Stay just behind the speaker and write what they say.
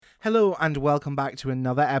Hello and welcome back to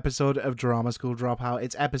another episode of Drama School Dropout.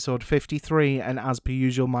 It's episode 53 and as per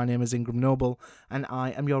usual my name is Ingram Noble and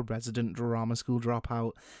I am your resident Drama School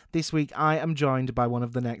Dropout. This week I am joined by one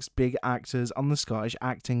of the next big actors on the Scottish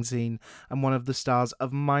acting scene and one of the stars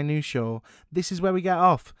of my new show, This Is Where We Get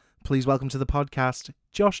Off. Please welcome to the podcast,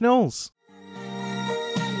 Josh Knowles.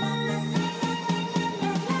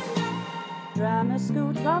 Drama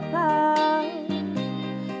School Dropout,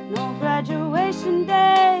 no graduation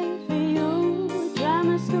day for you.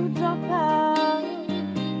 Drama School Dropout,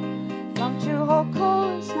 flunked your whole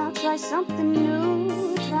course, now try something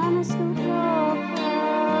new. Drama School Dropout.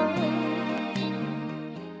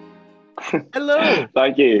 Hello.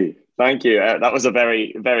 Thank you. That was a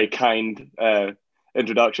very, very kind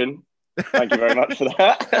introduction. Thank you very much for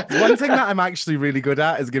that. One thing that I'm actually really good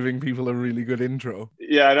at is giving people a really good intro.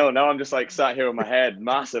 Yeah, I know. Now I'm just like sat here with my head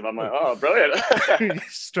massive. I'm like, oh, brilliant.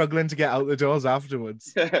 Struggling to get out the doors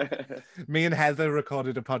afterwards. Me and Heather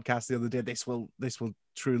recorded a podcast the other day. This will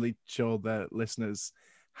truly show the listeners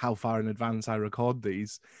how far in advance I record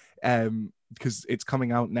these. Because it's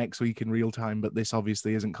coming out next week in real time, but this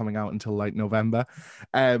obviously isn't coming out until like November.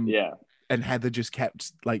 Yeah. And Heather just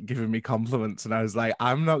kept like giving me compliments, and I was like,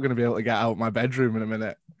 I'm not going to be able to get out my bedroom in a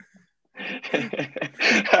minute.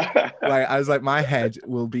 Like I was like, my head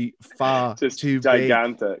will be far just too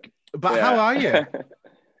gigantic. big. But how are you?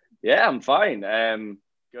 Yeah, I'm fine.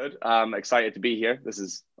 Good. I'm excited to be here. This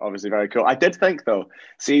is obviously very cool. I did think though,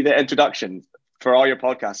 see the introduction for all your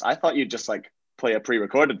podcasts, I thought you'd just like play a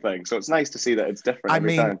pre-recorded thing. So it's nice to see that it's different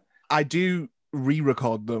every time. I do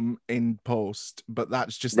re-record them in post, but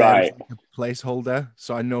that's just there as like a placeholder,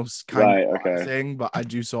 so I know kind of what I'm saying, but I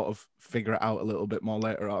do sort of figure it out a little bit more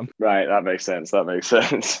later on. Right, that makes sense. So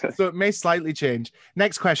it may slightly change.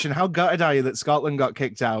 Next question: how gutted are you that Scotland got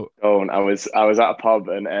kicked out? Oh, and I was at a pub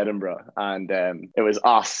in Edinburgh, and it was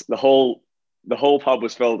us. The whole pub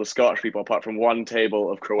was filled with Scottish people, apart from one table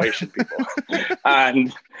of Croatian people,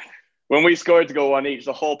 and when we scored to go one each,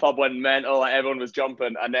 the whole pub went mental. Like everyone was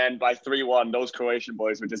jumping. And then by 3-1, those Croatian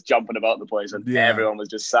boys were just jumping about the place. And everyone was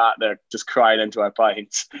just sat there, just crying into our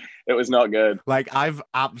pints. It was not good. Like, I've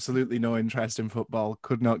absolutely no interest in football.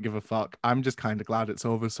 Could not give a fuck. I'm just kind of glad it's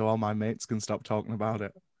over so all my mates can stop talking about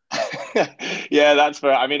it. Yeah, that's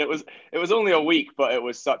fair. I mean, it was only a week, but it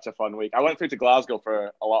was such a fun week. I went through to Glasgow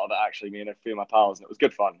for a lot of it, actually, me and a few of my pals, and it was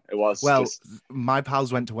good fun. It was. Well, my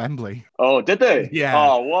pals went to Wembley. Oh, did they? Yeah.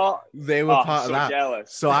 Oh, what? They were part of that.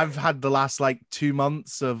 Jealous. So I've had the last like 2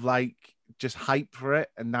 months of like just hype for it,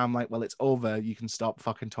 and now I'm like, well, it's over. You can stop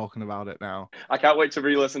fucking talking about it now. I can't wait to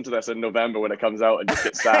re-listen to this in November when it comes out and just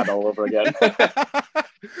get sad all over again.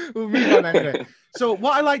 We'll move on anyway. So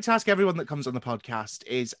what I like to ask everyone that comes on the podcast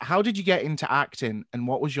is, how did you get into acting and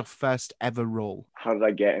what was your first ever role? How did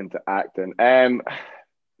I get into acting?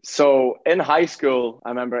 So in high school, I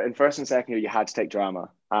remember in first and second year, you had to take drama.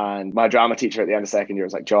 And my drama teacher at the end of second year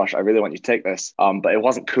was like, Josh, I really want you to take this. But it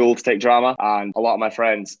wasn't cool to take drama. And a lot of my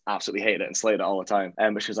friends absolutely hated it and slayed it all the time.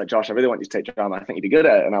 But she was like, Josh, I really want you to take drama. I think you'd be good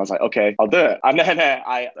at it. And I was like, okay, I'll do it. And then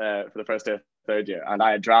I for the first day of third year, and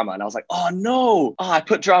I had drama, and I was like, oh no, I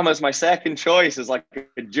put drama as my second choice as like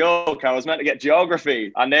a joke. I was meant to get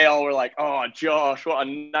geography, and they all were like, oh Josh, what a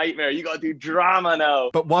nightmare, you got to do drama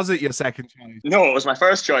now. But was it your second choice? No, it was my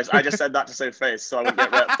first choice. I just said that to save face so I wouldn't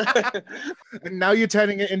get ripped. And now you're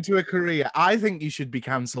turning it into a career. I think you should be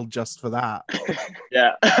cancelled just for that.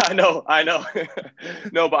 Yeah, I know.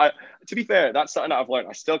 No, but to be fair, that's something that I've learned.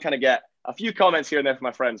 I still kind of get a few comments here and there from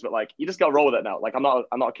my friends, but like, you just got to roll with it now. Like, I'm not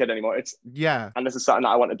a kid anymore. And this is something that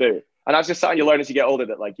I want to do. And that's just something you learn as you get older,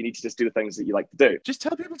 that like, you need to just do the things that you like to do. Just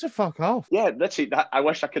tell people to fuck off. Yeah, literally, I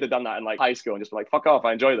wish I could have done that in like high school and just be like, fuck off,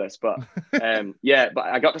 I enjoy this. But but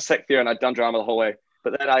I got to sixth year and I'd done drama the whole way.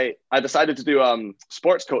 But then I decided to do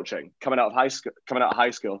sports coaching coming out of high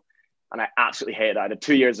school. And I absolutely hated it. I did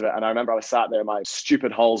 2 years of it. And I remember I was sat there in my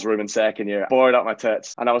stupid halls room in second year, bored out my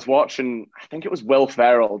tits. And I was watching, I think it was Will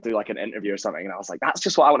Ferrell do like an interview or something. And I was like, that's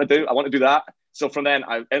just what I want to do. I want to do that. So from then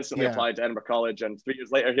I instantly applied to Edinburgh College, and 3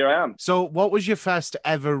 years later, here I am. So what was your first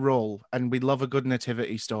ever role? And we love a good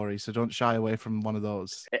nativity story, so don't shy away from one of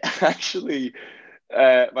those. Actually,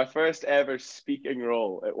 my first ever speaking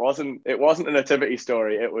role, it wasn't a nativity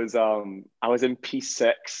story. It was, I was in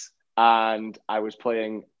P6 and I was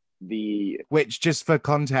playing which, just for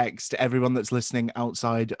context, everyone that's listening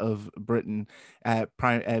outside of Britain,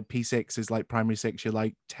 P6 is like primary six. You're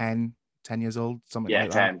like 10 years old, something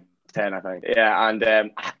like that. 10, I think. Yeah,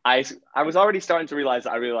 and I was already starting to realize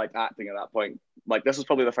that I really liked acting at that point, Like, this was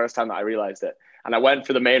probably the first time that I realized it. And I went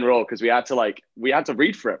for the main role because we had to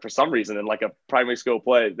read for it for some reason in like a primary school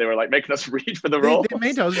play. They were like making us read for the role. They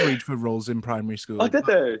made us read for roles in primary school. Oh, did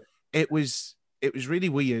they? It was really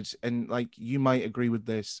weird, and like you might agree with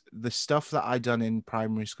this. The stuff that I done in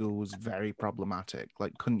primary school was very problematic.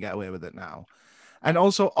 Like, couldn't get away with it now. And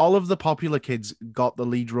also, all of the popular kids got the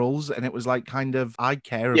lead roles, and it was like, kind of, I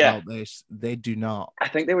care about this. They do not. I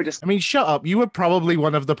think they were just. I mean, shut up. You were probably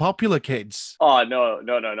one of the popular kids. Oh, no.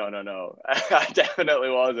 I definitely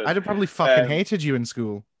wasn't. I'd have probably fucking hated you in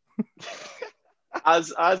school.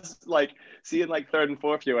 as like seeing like third and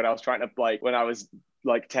fourth year when I was trying to when I was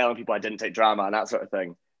like telling people I didn't take drama and that sort of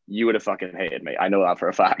thing. You would have fucking hated me. I know that for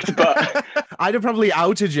a fact. But I'd have probably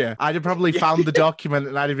outed you. I'd have probably found the document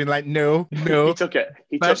and I'd have been like, no. He took it.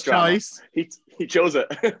 He Best took drama. choice. He chose it.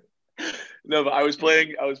 No, but I was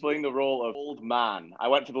playing the role of old man. I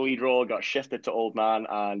went for the lead role, got shifted to old man,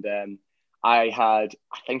 and I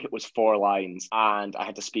think it was 4 lines, and I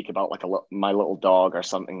had to speak about like my little dog or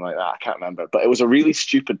something like that. I can't remember, but it was a really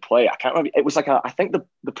stupid play. I can't remember. It was like I think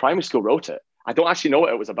the primary school wrote it. I don't actually know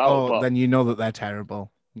what it was about. Oh, but... then you know that they're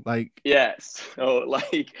terrible. Like, yes. So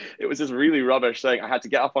like it was this really rubbish thing. I had to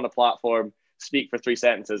get up on a platform, speak for 3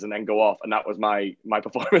 sentences, and then go off, and that was my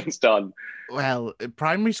performance done. Well,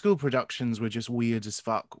 primary school productions were just weird as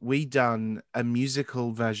fuck. We done a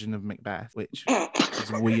musical version of Macbeth, which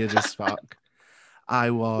was weird as fuck. I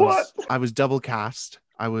was double cast.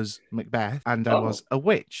 I was Macbeth, and I was a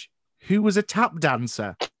witch who was a tap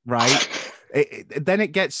dancer, right? Then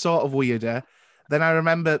it gets sort of weirder. Then I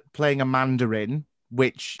remember playing a Mandarin,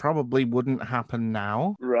 which probably wouldn't happen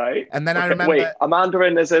now. Right. And then I remember... Wait, a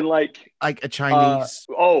Mandarin is in like a Chinese...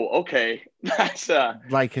 okay. That's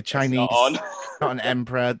like a Chinese... not an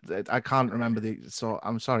emperor. I can't remember so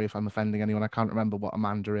I'm sorry if I'm offending anyone. I can't remember what a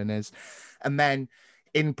Mandarin is. And then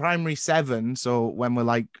in primary 7, so when we're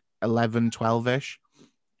like 11, 12-ish,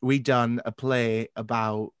 we done a play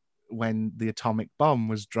about when the atomic bomb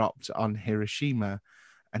was dropped on Hiroshima,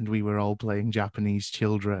 and we were all playing Japanese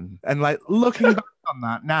children. And like looking back on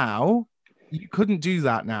that now, you couldn't do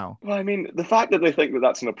that now. Well, I mean, the fact that they think that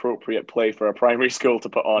that's an appropriate play for a primary school to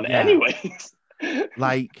put on anyways.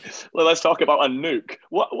 Like, well, let's talk about a nuke.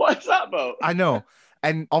 What is that about? I know.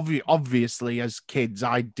 And obviously, as kids,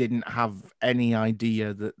 I didn't have any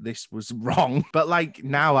idea that this was wrong. But like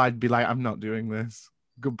now I'd be like, I'm not doing this.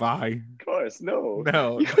 Goodbye. Of course, no.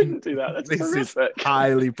 You couldn't do that. That's this horrific. Is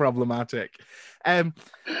highly problematic.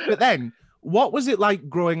 But then, what was it like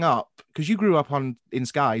growing up? Because you grew up in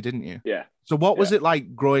Skye, didn't you? Yeah. So what was it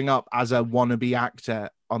like growing up as a wannabe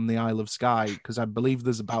actor on the Isle of Skye? Because I believe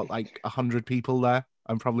there's about like 100 people there.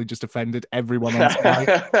 I'm probably just offended everyone on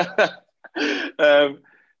Skye.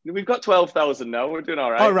 We've got 12,000 now. We're doing all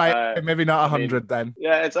right. All right, maybe not 100 then.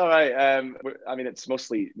 Yeah, it's all right. I mean, it's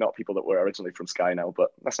mostly not people that were originally from Skye now, but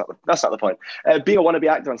that's not the point. Being a wannabe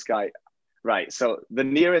actor on Skye, right? So the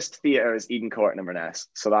nearest theatre is Eden Court in Inverness,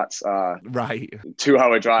 so that's right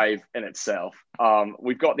 2-hour drive in itself.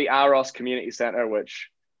 We've got the Aros Community Centre, which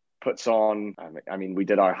puts on. I mean, we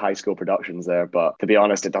did our high school productions there, but to be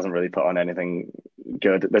honest, it doesn't really put on anything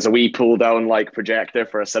good. There's a wee pull down like projector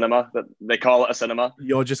for a cinema that they call it a cinema.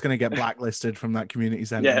 You're just going to get blacklisted from that community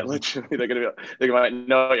centre. Yeah, literally. They're going to be like,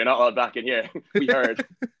 no, you're not allowed back in here. We heard.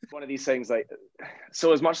 One of these things, like,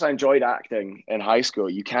 so as much as I enjoyed acting in high school,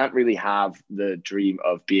 you can't really have the dream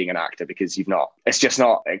of being an actor because it's just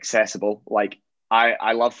not accessible. Like,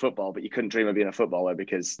 I love football, but you couldn't dream of being a footballer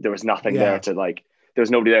because there was nothing there to like, there was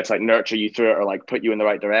nobody there to like nurture you through it or like put you in the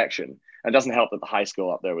right direction. And it doesn't help that the high school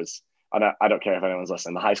up there was, and I don't care if anyone's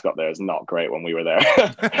listening, the high school up there is not great when we were there.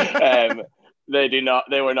 Didn't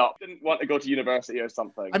want to go to university or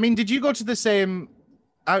something. I mean, did you go to the same,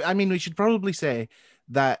 I mean, we should probably say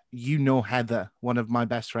that you know Heather, one of my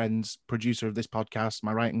best friends, producer of this podcast,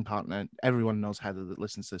 my writing partner. Everyone knows Heather that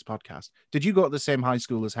listens to this podcast. Did you go to the same high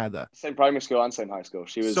school as Heather? Same primary school and same high school.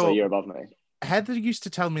 She was a year above me. Heather used to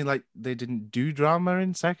tell me like they didn't do drama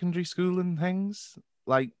in secondary school and things.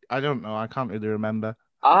 Like, I don't know. I can't really remember.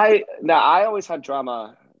 I always had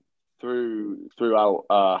drama throughout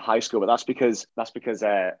high school, but that's because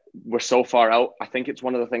we're so far out. I think it's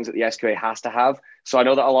one of the things that the SQA has to have. So I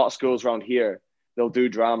know that a lot of schools around here, they'll do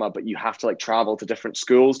drama, but you have to like travel to different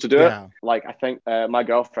schools to do it. Like, I think my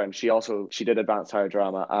girlfriend, she did advanced higher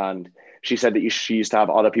drama, and she said that she used to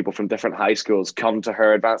have other people from different high schools come to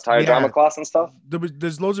her advanced higher drama class and stuff.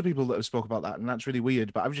 There's loads of people that have spoke about that, and that's really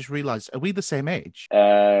weird. But I've just realised, are we the same age?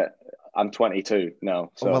 I'm 22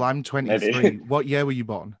 now. So well, I'm 23. Maybe. What year were you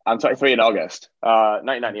born? I'm 23 in August,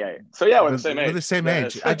 1998. So yeah, we're the same age. We're the same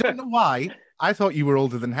age. I don't know why. I thought you were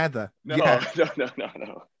older than Heather. No.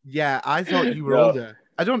 Yeah, I thought you were No, older.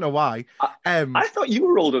 I don't know why. I thought you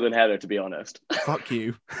were older than Heather, to be honest. Fuck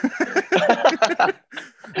you.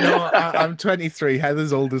 No, I'm 23.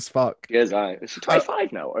 Heather's old as fuck. Yes, is she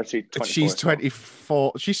 25 now, or is she 24? She's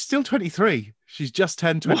 24. She's still 23. She's just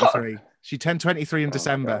turned What? 23. She turned 23 in Oh my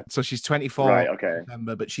December, God. so she's 24 Right, in okay.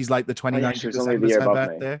 December, but she's like the Oh, yeah, 29th she of was only the December, year her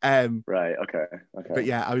above me. birthday. Right, okay. But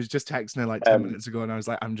yeah, I was just texting her like 10 Um, minutes ago, and I was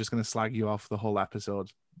like, I'm just going to slag you off the whole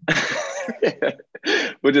episode.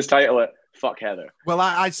 We'll just title it "Fuck Heather." Well,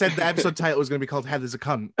 I said the episode title was going to be called Heather's a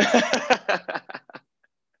Cunt.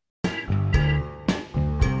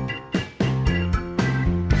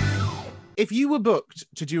 If you were booked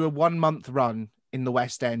to do a 1-month run in the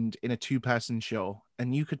West End in a 2-person show,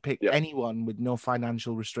 and you could pick Yep. anyone with no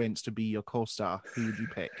financial restraints to be your co-star, who would you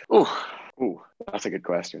pick? Ooh, that's a good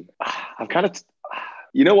question. I'm kind of,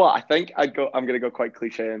 you know what? I think I'm going to go quite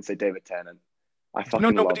cliche and say David Tennant. I fucking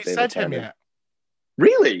love Nobody David said Tennant. him yet.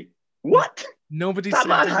 Really? What? Nobody That said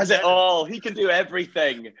man David has it Tennant. all. He can do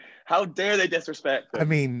everything. How dare they disrespect him? I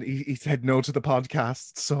mean, he said no to the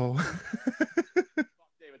podcast, so.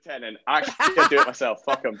 David Tennant. Actually, I'll do it myself.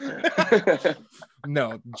 Fuck him.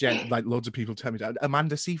 No, like loads of people tell me that.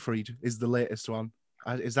 Amanda Seyfried is the latest one.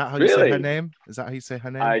 Is that how you say her Really? name? Is that how you say her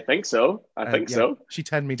name? I think so. I think Yeah. so. She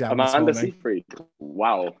turned me down this Amanda morning. Seyfried.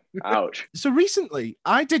 Wow. Ouch. So recently,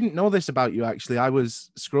 I didn't know this about you, actually. I was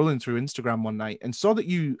scrolling through Instagram one night and saw that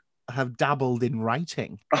you have dabbled in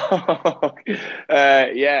writing.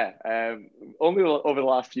 Yeah. Only over the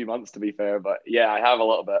last few months, to be fair, but yeah, I have a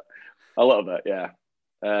little bit. Yeah.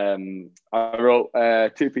 I wrote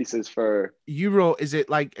 2 pieces for. You wrote, is it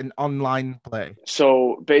like an online play?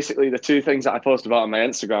 So basically, the 2 things that I posted about on my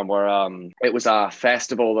Instagram were it was a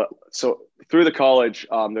festival that, so through the college,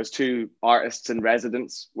 there's 2 artists in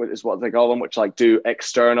residence, which is what they call them, which like do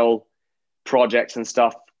external projects and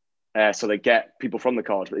stuff. So they get people from the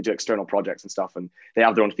college, but they do external projects and stuff, and they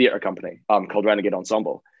have their own theatre company called Renegade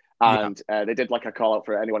Ensemble. And they did like a call out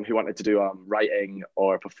for anyone who wanted to do writing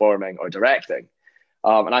or performing or directing.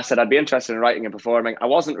 And I said I'd be interested in writing and performing. I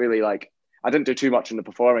wasn't really like, I didn't do too much in the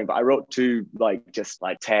performing, but I wrote 2 like just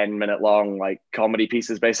like 10-minute long like comedy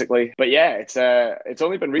pieces basically. But yeah, it's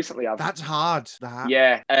only been recently That's hard.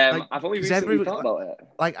 Yeah, Like, I've only 'cause recently thought about it.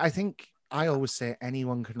 Like, I think I always say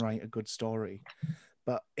anyone can write a good story,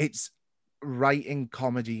 but writing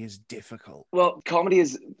comedy is difficult. Well, comedy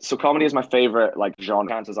is my favorite like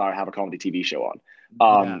genre. Chances are I have a comedy TV show on.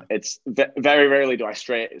 It's very rarely do I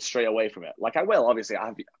stray away from it. Like I will, obviously. I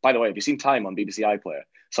have. By the way, have you seen Time on BBC iPlayer?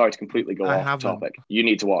 Sorry to completely go off topic. You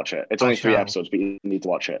need to watch it. It's only 3 episodes, but you need to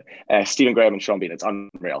watch it. Stephen Graham and Sean Bean. It's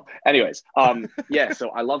unreal. Anyways, yeah. So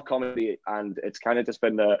I love comedy, and it's kind of just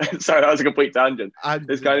been the. Sorry, that was a complete tangent.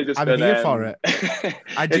 It's kind of just. I'm here for it.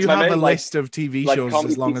 I do have a list of TV shows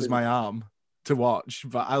as long as my arm to watch,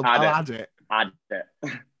 but I'll add it. Add it.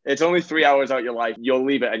 It's only 3 hours out your life. You'll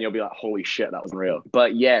leave it and you'll be like, holy shit, that was real.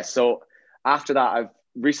 But yeah, so after that, I've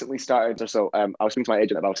recently started. I was speaking to my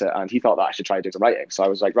agent about it, and he thought that I should try doing some writing. So I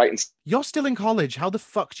was like writing. You're still in college. How the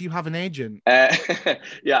fuck do you have an agent?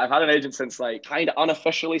 Yeah, I've had an agent since like kind of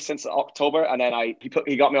unofficially since October, and then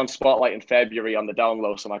he got me on Spotlight in February on the down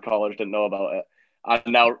low, so my college didn't know about it.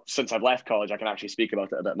 And now since I've left college, I can actually speak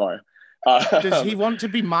about it a bit more. Does he want to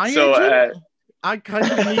be my agent? I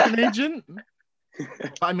kind of need an agent.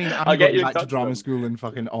 But I mean, I'm going back to drama school in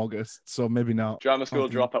fucking August, so maybe not. Drama school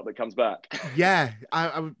dropout that comes back. Yeah,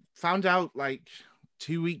 I found out like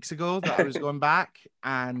 2 weeks ago that I was going back,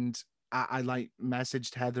 and I like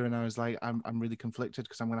messaged Heather, and I was like, I'm really conflicted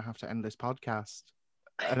because I'm going to have to end this podcast.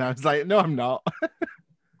 And I was like, no, I'm not.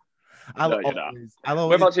 You're not.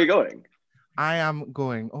 Whereabouts are you going? I am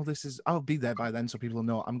going. I'll be there by then, so people will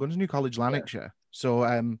know. I'm going to New College, Lanarkshire. So,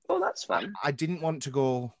 that's fun. I didn't want to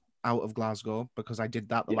go out of Glasgow because I did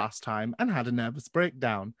that the last time and had a nervous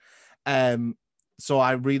breakdown. So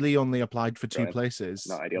I really only applied for 2 places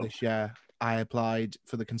this year. I applied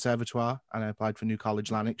for the Conservatoire and I applied for New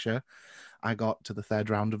College, Lanarkshire. I got to the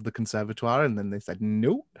 3rd round of the Conservatoire and then they said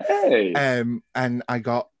no. Hey. And I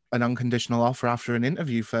got an unconditional offer after an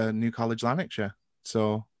interview for New College, Lanarkshire.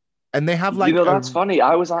 So, and they have like, that's funny.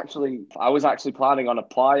 I was actually planning on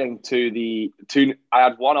applying to I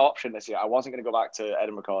had one option this year. I wasn't going to go back to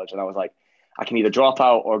Edinburgh College, and I was like, I can either drop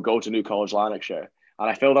out or go to New College, Lanarkshire. And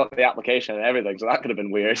I filled out the application and everything, so that could have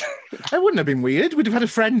been weird. It wouldn't have been weird. We'd have had a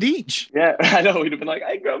friend each. Yeah, I know. We'd have been like,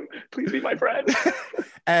 hey, please be my friend.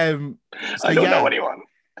 I don't know anyone.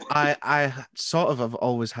 I sort of have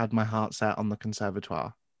always had my heart set on the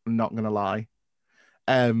Conservatoire. I'm not going to lie.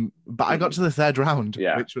 But I got to the 3rd round,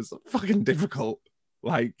 which was fucking difficult.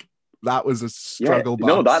 Like, that was a struggle.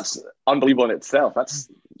 No, that's unbelievable in itself.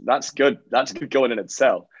 that's good. That's good going in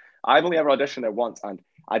itself. I've only ever auditioned there once, and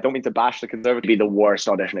I don't mean to bash the Conservative, be the worst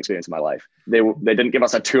audition experience of my life. They didn't give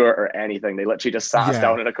us a tour or anything. They literally just sat us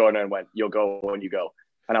down in a corner and went, "You'll go when you go."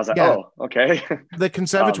 And I was like, "Oh, okay." The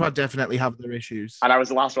Conservatoire definitely have their issues. And I was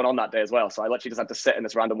the last one on that day as well, so I literally just had to sit in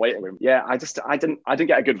this random waiting room. Yeah, I didn't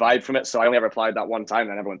get a good vibe from it, so I only ever applied that one time,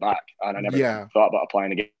 and I never went back, and I never thought about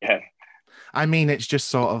applying again. I mean, it's just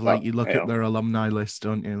sort of like you look at their alumni list,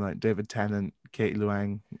 don't you? Like David Tennant, Katie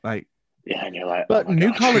Luang, like. Yeah, and you're like, but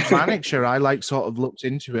New College Lanarkshire, I like sort of looked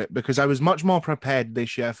into it because I was much more prepared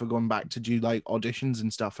this year for going back to do like auditions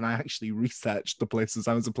and stuff, and I actually researched the places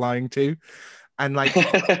I was applying to, and like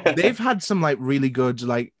they've had some like really good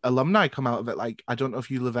like alumni come out of it. Like I don't know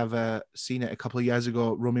if you'll have ever seen it. A couple of years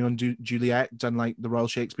ago, Romeo and Juliet done like the Royal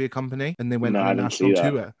Shakespeare Company, and they went on a national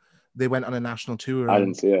tour. They went on a national tour. I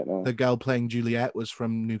didn't see it. No. The girl playing Juliet was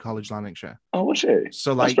from New College Lanarkshire. Oh, was she?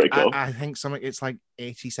 So like, that's pretty cool. I think it's like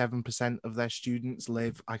 87% of their students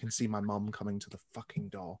live. I can see my mom coming to the fucking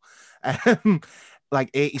door.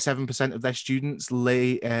 Like 87% of their students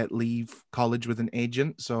leave college with an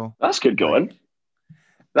agent. So that's good going. Like,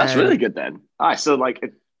 that's really good then. So like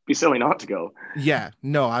it'd be silly not to go. Yeah,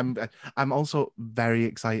 no, I'm also very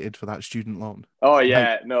excited for that student loan. Oh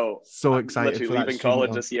yeah, like, no, so excited for leaving college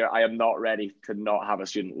loan. This year. I am not ready to not have a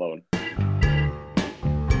student loan.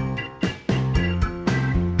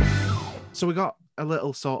 So we got a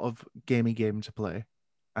little sort of gamey game to play,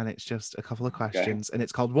 and it's just a couple of questions, and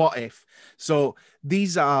it's called What If. So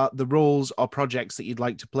these are the roles or projects that you'd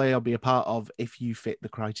like to play or be a part of if you fit the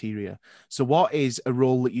criteria. So what is a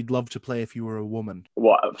role that you'd love to play if you were a woman?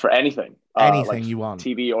 What, for anything? Anything like you want.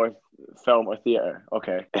 TV or film or theater.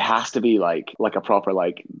 Okay. It has to be like a proper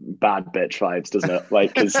like bad bitch vibes, doesn't it?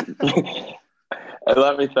 Like, because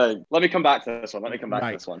let me think. Let me come back to this one.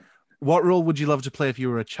 To this one. What role would you love to play if you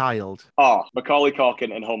were a child? Oh, Macaulay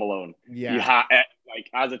Culkin in Home Alone. Yeah. You like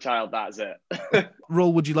as a child, that's it.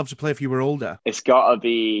 Role would you love to play if you were older? It's got to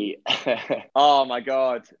be. Oh my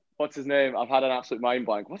God. What's his name? I've had an absolute mind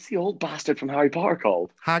blank. What's the old bastard from Harry Potter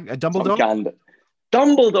called? Dumbledore?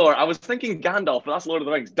 Dumbledore. I was thinking Gandalf, but that's Lord of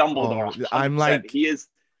the Rings. Dumbledore. Oh, I'm like, he is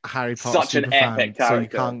Harry Potter such an epic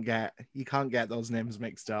character. So you can't get those names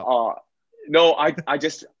mixed up. Oh no, I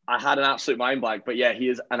had an absolute mind blank, but yeah, he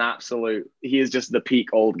is just the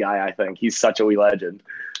peak old guy. I think he's such a wee legend.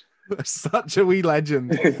 Such a wee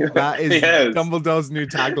legend. That is Dumbledore's new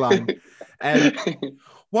tagline.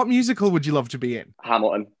 What musical would you love to be in?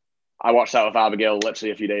 Hamilton. I watched that with Abigail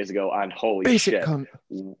literally a few days ago, and holy basic shit. Cunt.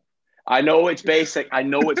 I know it's basic,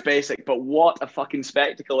 but what a fucking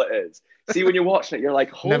spectacle it is. See, when you're watching it, you're like,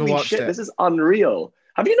 holy shit, this is unreal.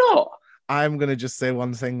 Have you not? I'm going to just say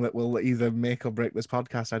one thing that will either make or break this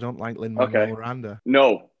podcast. I don't like Lin-Manuel Miranda.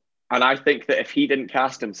 No. And I think that if he didn't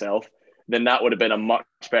cast himself, then that would have been a much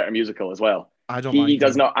better musical as well.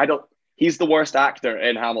 He's the worst actor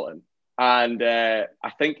in Hamilton. And I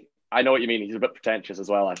know what you mean. He's a bit pretentious as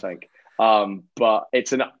well, I think. But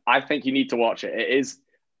I think you need to watch it. It is,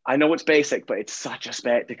 I know it's basic, but it's such a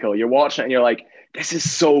spectacle. You're watching it and you're like, this is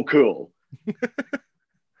so cool.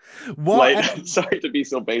 Sorry to be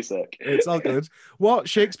so basic. It's all good. What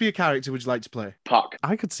Shakespeare character would you like to play? Puck.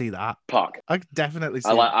 I could see that. Puck. I could definitely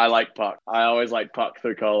see I like Puck. I always liked Puck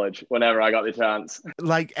through college whenever I got the chance.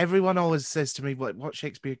 Like everyone always says to me, what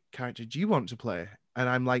Shakespeare character do you want to play? And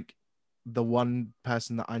I'm like, the one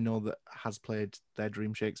person that I know that has played their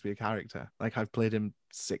dream Shakespeare character. Like I've played him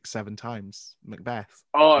 6-7 times. Macbeth.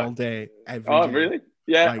 All day, every day. Oh, really?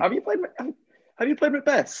 Yeah. Have you played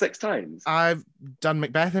Macbeth 6 times? I've done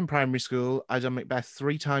Macbeth in primary school. I've done Macbeth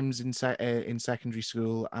 3 times in secondary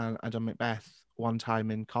school, and I've done Macbeth 1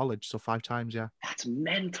 time in college. So 5 times, yeah. That's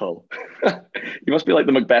mental. You must be like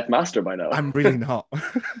the Macbeth master by now. I'm really not.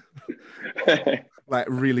 Like,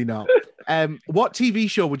 really not. What TV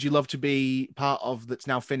show would you love to be part of that's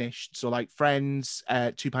now finished? So, like Friends,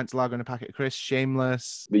 2 Pints of Lager and a Packet of Crisps,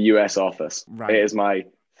 Shameless. The US Office. Right. It is my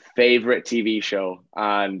favorite TV show,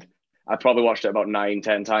 and I probably watched it about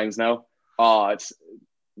 9-10 times now. It's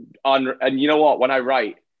and you know what? Whenever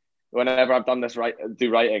I've done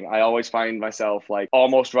writing, I always find myself like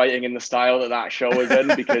almost writing in the style that show is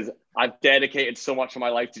in because I've dedicated so much of my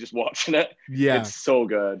life to just watching it. Yeah. It's so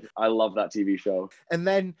good. I love that TV show. And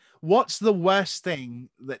then what's the worst thing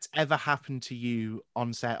that's ever happened to you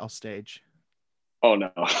on set or stage? Oh,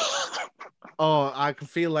 no. Oh, I can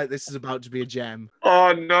feel like this is about to be a gem.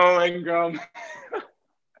 Oh, no, Ingram.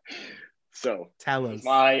 So tell us.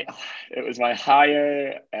 It was my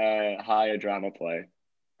higher drama play.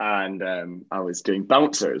 And I was doing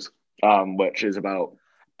Bouncers, which is about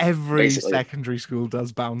Every basically. secondary school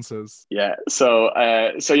does bouncers. Yeah. So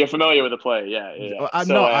you're familiar with the play? Yeah. I'm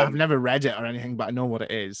So not. I've never read it or anything, but I know what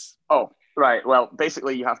it is. oh, right. Well,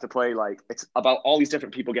 basically, you have to play like it's about all these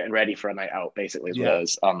different people getting ready for a night out. Basically, is what it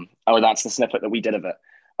is. That's the snippet that we did of it.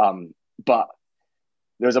 But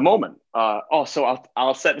there's a moment. So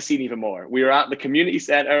I'll set the scene even more. We were at the community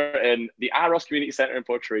center in the Aros Community Center in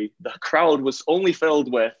Portree. The crowd was only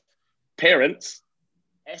filled with parents,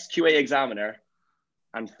 SQA examiner,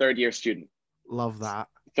 and third-year student. Love that.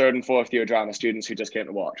 Third and fourth year drama students who just came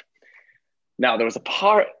to watch. Now, there was a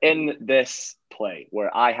part in this play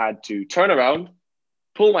where I had to turn around,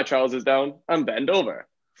 pull my trousers down, and bend over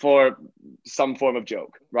for some form of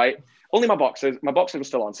joke, right? Only my boxers were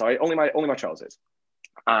still on, sorry, only my trousers.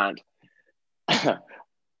 And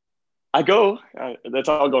I go, it's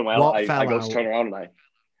all going well. I go to turn around and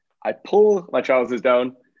I pull my trousers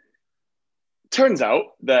down. Turns out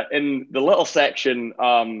that in the little section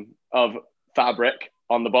of fabric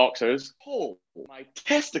on the boxers, my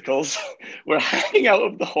testicles were hanging out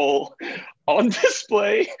of the hole on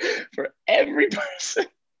display for every person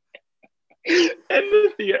in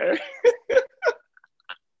the theater.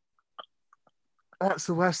 That's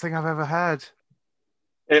the worst thing I've ever heard.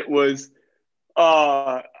 It was,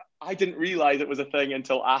 I didn't realize it was a thing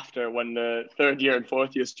until after, when the third year and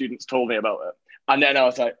fourth year students told me about it. And then I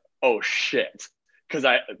was like, oh shit. Because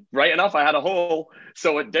right enough, I had a hole.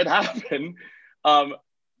 So it did happen.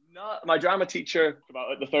 My drama teacher,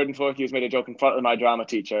 about the third and fourth years, made a joke in front of my drama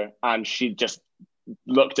teacher, and she just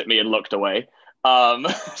looked at me and looked away.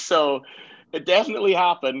 So it definitely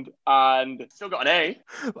happened, and still got an A.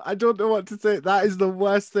 I don't know what to say. That is the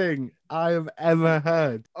worst thing I have ever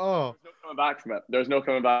heard. Oh, there's no coming back from it. There's no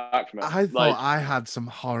coming back from it. I thought I had some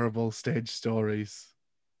horrible stage stories.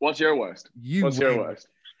 What's your worst? What's your worst?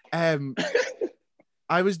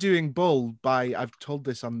 I was doing Bull by, I've told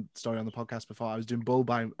this story on the podcast before. I was doing Bull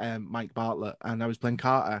by Mike Bartlett, and I was playing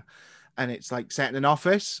Carter, and it's like set in an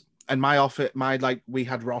office. And we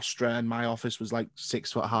had rostra, and my office was like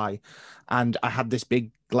 6 foot high. And I had this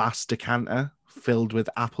big glass decanter filled with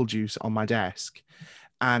apple juice on my desk.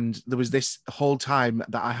 And there was this whole time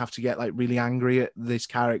that I have to get like really angry at this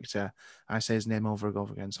character. I say his name over and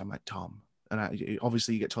over again. So I'm like, Tom. And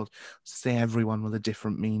obviously you get told, say everyone with a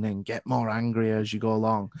different meaning, get more angry as you go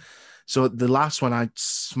along. So the last one, I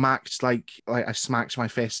smacked I smacked my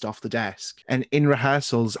fist off the desk, and in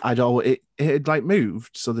rehearsals, it had like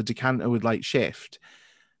moved, so the decanter would like shift.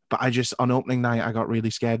 But on opening night, I got really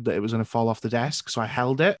scared that it was going to fall off the desk, so I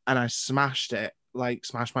held it and I smashed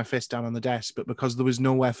my fist down on the desk. But because there was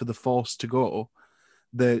nowhere for the force to go,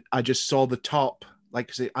 I just saw the top,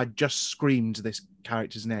 I just screamed this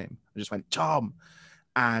character's name. I just went, Tom.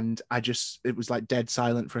 And it was like dead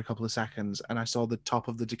silent for a couple of seconds. And I saw the top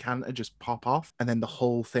of the decanter just pop off. And then the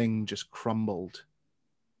whole thing just crumbled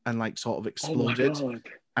and like sort of exploded. Oh,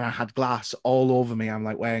 and I had glass all over me. I'm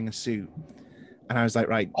like wearing a suit. And I was like,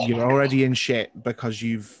 right, you're already in shit because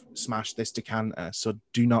you've smashed this decanter. So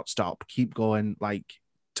do not stop. Keep going, like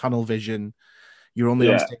tunnel vision. You're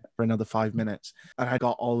only on stage for another 5 minutes. And I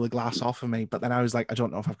got all the glass off of me. But then I was like, I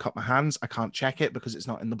don't know if I've cut my hands. I can't check it because it's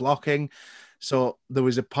not in the blocking. So there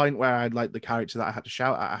was a point where I'd like the character that I had to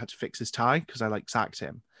shout at, I had to fix his tie because I like sacked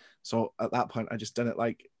him. So at that point, I just done it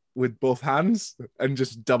like with both hands and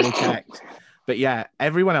just double checked. But yeah,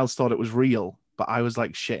 everyone else thought it was real. But I was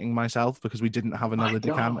like shitting myself because we didn't have another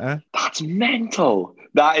decanter. That's mental.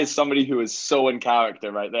 That is somebody who is so in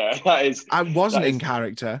character right there. I wasn't in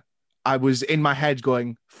character. I was in my head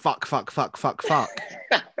going, fuck.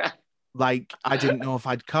 Like, I didn't know if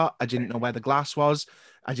I'd cut. I didn't know where the glass was.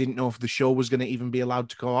 I didn't know if the show was going to even be allowed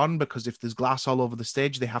to go on, because if there's glass all over the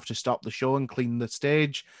stage, they have to stop the show and clean the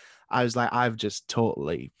stage. I was like, I've just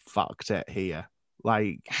totally fucked it here.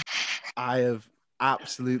 Like, I have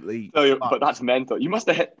absolutely. But that's mental. You must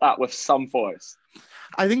have hit that with some force.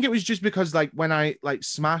 I think it was just because like when I like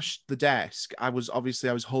smashed the desk, I was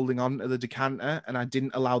holding on to the decanter and I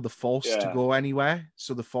didn't allow the force to go anywhere.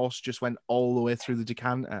 So the force just went all the way through the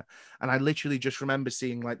decanter. And I literally just remember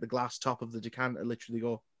seeing like the glass top of the decanter literally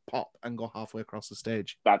go pop and go halfway across the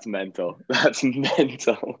stage. That's mental. That's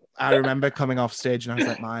mental. I remember coming off stage and I was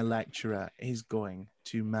like, my lecturer is going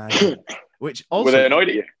to murder. Which also... Were they annoyed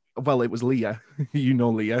at you? Well, it was Leah. You know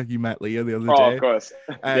Leah. You met Leah the other day. Oh, of course.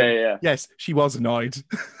 Yeah. Yes, she was annoyed.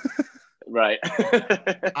 Right.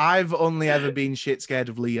 I've only ever been shit scared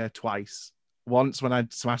of Leah twice. Once when I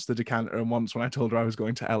smashed the decanter, and once when I told her I was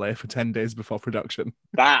going to LA for 10 days before production.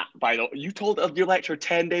 By the way, you told your lecturer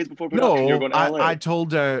 10 days before production you were going to LA? I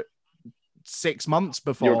told her 6 months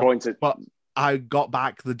before. You were going to... But I got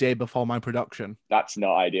back the day before my production. That's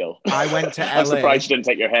not ideal. I went to I'm LA. surprised you didn't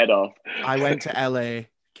take your head off. I went to LA,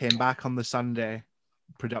 came back on the Sunday.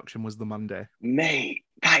 Production was the Monday. Mate,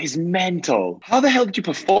 that is mental. How the hell did you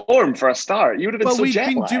perform for a start? You would have been so we've jet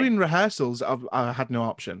been lagged. doing rehearsals. I had no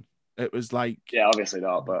option. It was like, yeah, obviously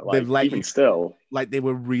not, but they've like even still, like they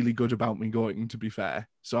were really good about me going, to be fair.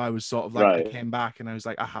 So I was sort of like, Right. I came back and I was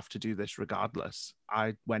like, I have to do this regardless.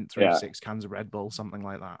 I went through 6 cans of Red Bull, something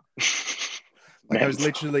like that. Like I was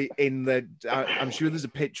literally in the, I'm sure there's a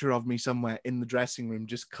picture of me somewhere in the dressing room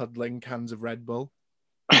just cuddling cans of Red Bull.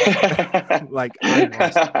 Like I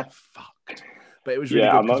was fucked. But it was really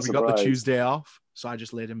good because we got the Tuesday off. So I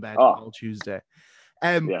just laid in bed all Tuesday.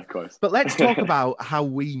 Yeah, of course. But let's talk about how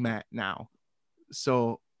we met now.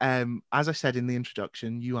 So, as I said in the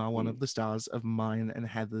introduction, you are one of the stars of mine and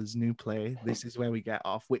Heather's new play. This is where we get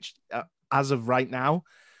off, which as of right now,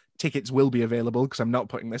 tickets will be available because I'm not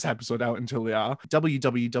putting this episode out until they are.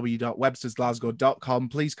 www.webstersglasgow.com.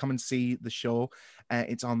 Please come and see the show.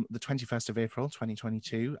 It's on the 21st of April,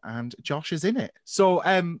 2022, and Josh is in it. So,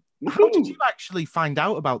 how did you actually find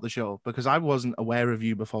out about the show? Because I wasn't aware of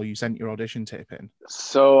you before you sent your audition tape in.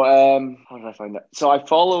 So, how did I find that? So I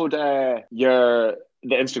followed the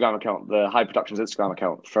Instagram account, the High Productions Instagram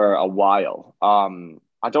account, for a while.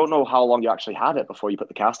 I don't know how long you actually had it before you put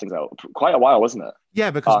the castings out. Quite a while, wasn't it?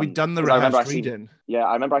 Yeah, because we'd done the rehearsed reading.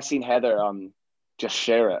 I remember I seen Heather just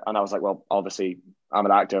share it, and I was like, well, obviously I'm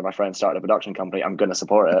an actor. My friend started a production company. I'm gonna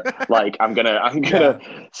support it. Like I'm gonna. Yeah.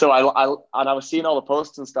 So I was seeing all the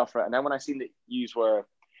posts and stuff for it, and then when I seen that you were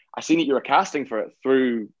casting for it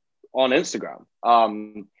on Instagram.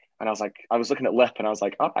 And I was like, I was looking at Lip, and I was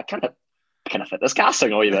like, oh, I kind of fit this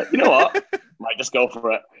casting a wee bit. You know what? Might just go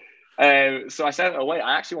for it. So I sent it away.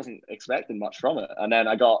 I actually wasn't expecting much from it, and then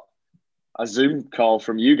I got a Zoom call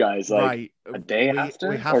from you guys like a day after.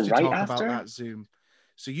 We have to talk about that Zoom.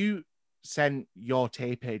 So you sent your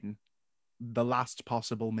tape in the last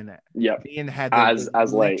possible minute. Yeah. Me and Heather as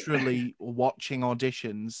literally watching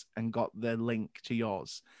auditions and got the link to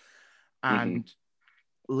yours. And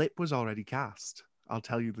Lip was already cast. I'll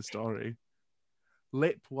tell you the story.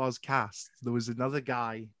 Lip was cast. There was another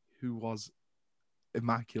guy who was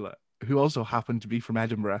immaculate, who also happened to be from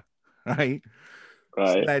Edinburgh, right?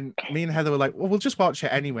 Right. So then me and Heather were like, well, we'll just watch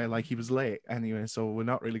it anyway. Like he was late anyway, so we're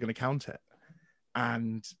not really going to count it.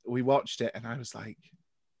 And we watched it, and I was like,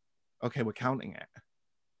 okay, we're counting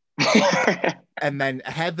it. And then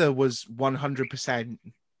Heather was 100%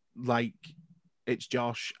 like, it's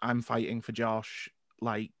Josh. I'm fighting for Josh.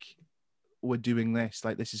 Like, we're doing this.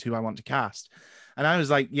 Like, this is who I want to cast. And I was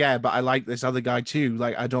like, yeah, but I like this other guy too.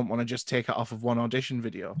 Like, I don't want to just take it off of one audition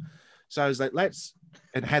video. So I was like,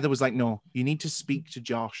 and Heather was like, no, you need to speak to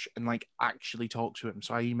Josh and like actually talk to him.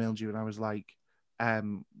 So I emailed you and I was like, are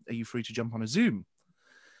you free to jump on a Zoom?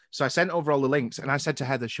 So I sent over all the links and I said to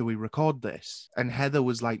Heather, should we record this? And Heather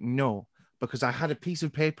was like, no, because I had a piece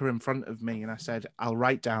of paper in front of me and I said, I'll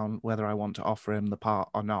write down whether I want to offer him the part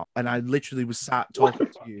or not. And I literally was sat talking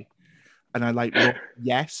to you and I like wrote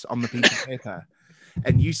yes on the piece of paper.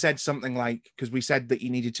 And you said something like, because we said that you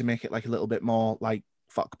needed to make it like a little bit more like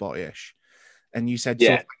fuckboyish. And you said,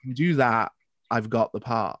 so if I can do that, I've got the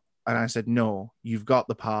part. And I said, no, you've got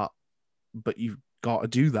the part, but you've got to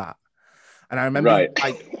do that. And I remember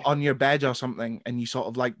like on your bed or something, and you sort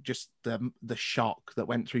of like just the shock that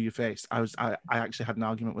went through your face. I actually had an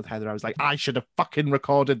argument with Heather. I was like, I should have fucking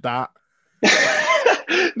recorded that.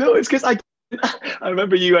 No, it's because I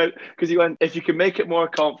remember you went, if you can make it more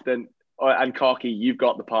confident and cocky, you've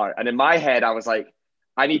got the part. And in my head, I was like,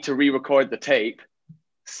 I need to re-record the tape,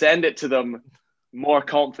 send it to them more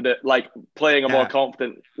confident, like playing a more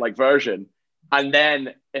confident like version. And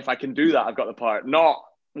then if I can do that, I've got the part, not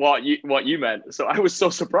what you meant. So I was so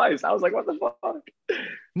surprised. I was like, what the fuck?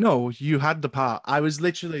 No, you had the part. I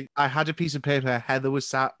had a piece of paper. Heather was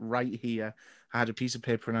sat right here. I had a piece of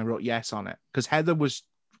paper and I wrote yes on it because Heather was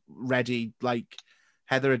ready. Like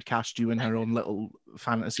Heather had cast you in her own little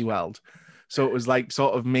fantasy world. So it was like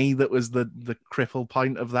sort of me that was the cripple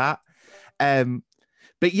point of that.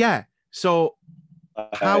 But yeah, so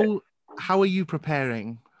how are you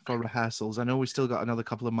preparing for rehearsals? I know we still got another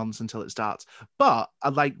couple of months until it starts, but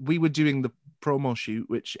like we were doing the promo shoot,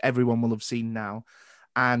 which everyone will have seen now,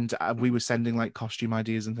 and we were sending like costume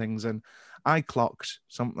ideas and things, and I clocked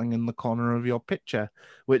something in the corner of your picture,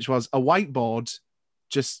 which was a whiteboard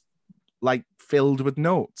just like filled with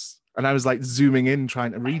notes. And I was like zooming in,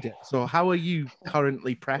 trying to read it. So how are you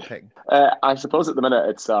currently prepping? I suppose at the minute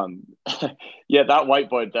it's, that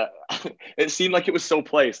whiteboard, that it seemed like it was so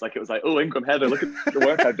placed. Like it was like, oh, Ingram, Heather, look at the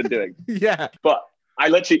work I've been doing. Yeah. But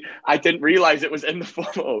I didn't realize it was in the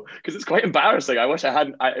photo because it's quite embarrassing. I wish I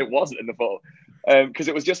hadn't. It wasn't in the photo because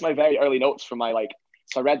it was just my very early notes from my like.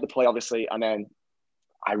 So I read the play obviously, and then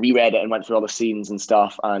I reread it and went through all the scenes and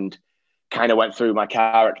stuff, and kind of went through my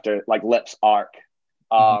character like Lip's arc,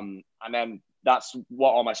 and then that's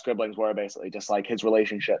what all my scribblings were basically, just like his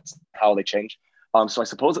relationships, how they change. So I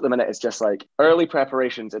suppose at the minute it's just like early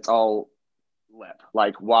preparations. It's all Lip,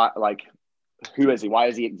 like what, like who is he? Why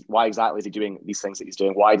exactly is he doing these things that he's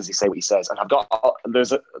doing? Why does he say what he says? And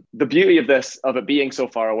the beauty of it being so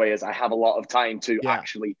far away is I have a lot of time to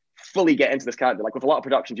actually fully get into this character. Like with a lot of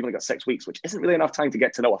productions, you've only got 6 weeks, which isn't really enough time to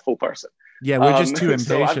get to know a full person. Yeah, we're just too impatient.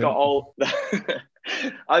 So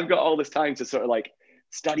I've got all this time to sort of like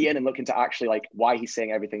study in and look into actually like why he's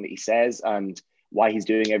saying everything that he says and why he's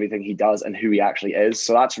doing everything he does and who he actually is.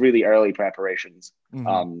 So that's really early preparations,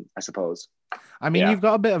 I suppose. I mean, you've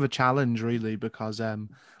got a bit of a challenge, really, because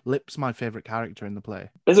Lip's my favorite character in the play.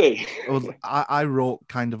 Is he? Well, I wrote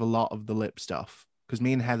kind of a lot of the Lip stuff because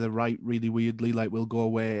me and Heather write really weirdly. Like, we'll go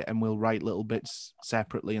away and we'll write little bits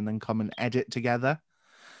separately and then come and edit together.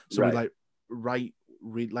 So we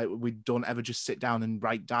we don't ever just sit down and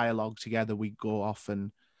write dialogue together. We go off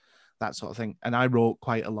and that sort of thing. And I wrote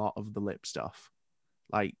quite a lot of the Lip stuff.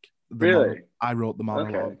 Like, I wrote the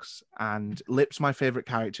monologues, and Lip's my favorite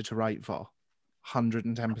character to write for.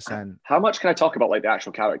 110%. How much can I talk about like the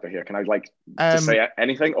actual character here? Can I like just say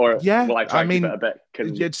anything, or will I try to keep it a bit?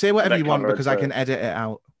 You'd say whatever you want because I can edit it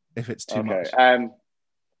out if it's too much.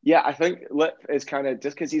 Yeah, I think Lip is kind of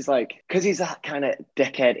just because he's that kind of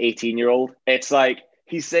dickhead 18-year-old. It's like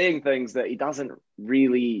he's saying things that he doesn't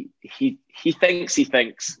really. He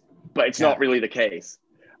thinks, but it's not really the case.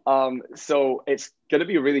 So it's going to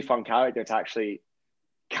be a really fun character to actually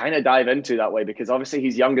kind of dive into that way, because obviously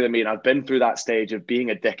he's younger than me and I've been through that stage of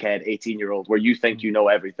being a dickhead 18-year-old where you think you know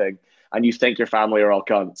everything and you think your family are all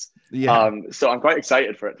cunts. So I'm quite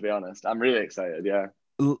excited for it, to be honest. I'm really excited.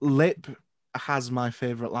 Lip has my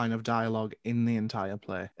favorite line of dialogue in the entire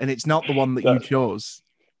play, and it's not the one that you chose.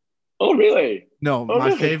 Oh really? No,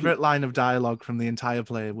 my favorite line of dialogue from the entire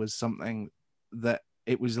play was something that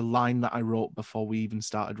it was a line that I wrote before we even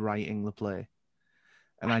started writing the play.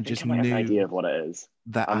 And I just knew have an idea of what it is.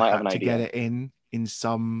 That I had to get it in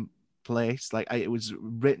some place. Like it was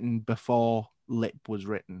written before Lip was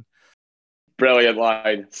written. Brilliant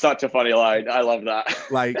line. Such a funny line. I love that.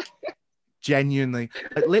 Like genuinely.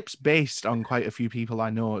 Like, Lip's based on quite a few people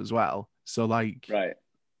I know as well. So like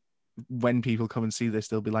when people come and see this,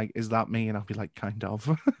 they'll be like, is that me? And I'll be like, kind of.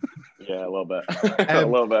 Yeah, a little bit. A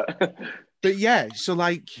little bit. But yeah, so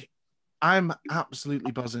like I'm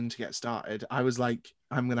absolutely buzzing to get started. I was like,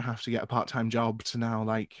 I'm going to have to get a part-time job to now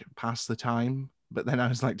like pass the time. But then I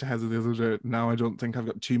was like to Heather the other day, now I don't think I've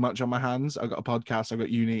got too much on my hands. I've got a podcast, I've got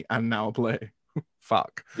uni, and now a play.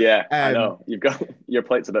 Fuck. Yeah, I know. You've got your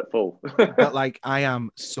plate's a bit full. But like, I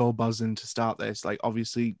am so buzzing to start this. Like,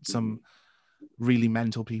 obviously some really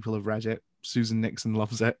mental people have read it. Susan Nixon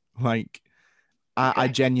loves it. Like, I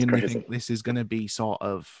genuinely think this is going to be sort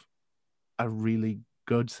of a really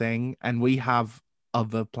good thing, and we have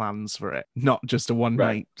other plans for it, not just a one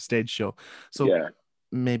night stage show. So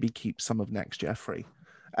maybe keep some of next year free.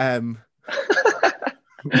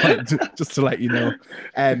 Just to let you know.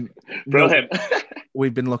 Brilliant.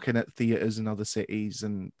 We've been looking at theaters in other cities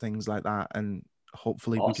and things like that, and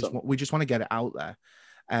hopefully we just want to get it out there.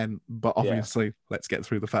 But obviously let's get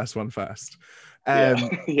through the first one first.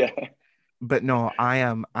 But no, I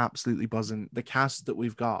am absolutely buzzing. The cast that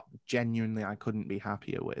we've got, genuinely, I couldn't be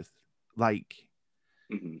happier with. Like,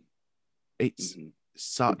 it's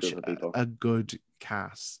such a good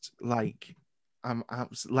cast. Like,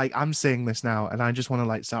 I'm saying this now, and I just want to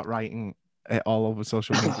like start writing it all over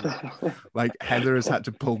social media. Like, Heather has had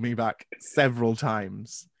to pull me back several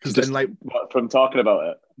times because then, like, from talking about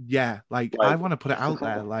it. Yeah, like I want to put it out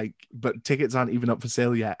there, like, but tickets aren't even up for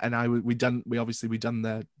sale yet. And we done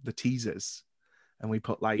the teasers, and we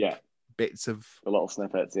put like bits of the little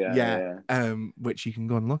snippets, which you can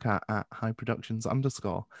go and look at High Productions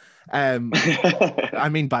 _. I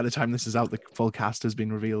mean, by the time this is out, the full cast has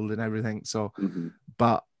been revealed and everything. So,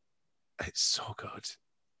 but it's so good.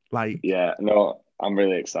 Like, I'm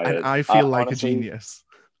really excited. And I feel like honestly, a genius.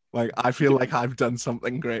 Like, I feel like I've done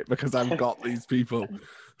something great because I've got these people.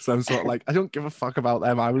 So I'm sort of like, I don't give a fuck about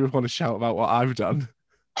them. I just want to shout about what I've done.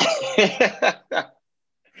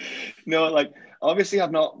 No, like, obviously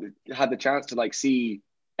I've not had the chance to like see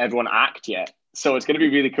everyone act yet. So it's going to be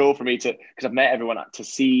really cool for me because I've met everyone, to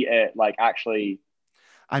see it like actually.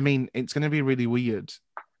 I mean, it's going to be really weird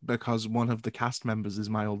because one of the cast members is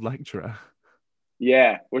my old lecturer.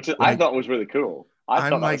 Yeah, which I thought was really cool. I I'm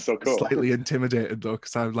thought that like was so cool. slightly intimidated though,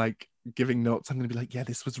 because I'm like giving notes. I'm going to be like, yeah,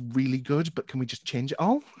 this was really good, but can we just change it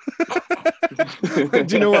all? Do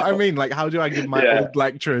you know what I mean? Like, how do I give my Yeah. old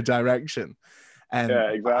lecturer direction?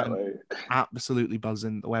 Yeah, But I'm exactly. absolutely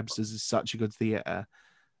buzzing. The Webster's is such a good theatre.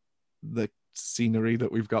 The scenery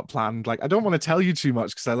that we've got planned, like, I don't want to tell you too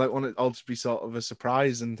much because I like want it all to be sort of a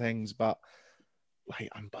surprise and things, but like,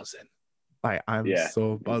 I'm buzzing. Like, I'm Yeah,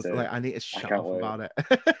 so me buzzed. too. Like, I need to I shut can't up wait. about it.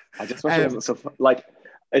 I just wish it wasn't so like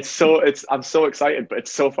I'm so excited, but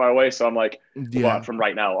it's so far away. So I'm like, Yeah, well, from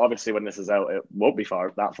right now, obviously when this is out, it won't be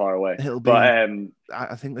that far away. it'll be. But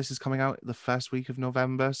I think this is coming out the first week of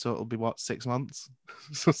November, so it'll be what, 6 months?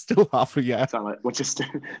 So still half a year. which is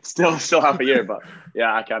still half a year. But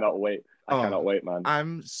yeah, I cannot wait. I cannot wait, man.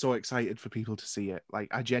 I'm so excited for people to see it. Like,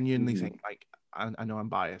 I genuinely Mhm. think, like, I know I'm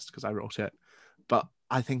biased because I wrote it, but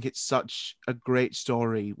I think it's such a great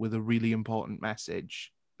story with a really important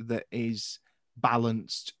message that is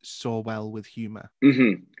balanced so well with humor.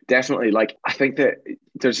 Definitely. Like, I think that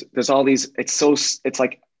there's all these. It's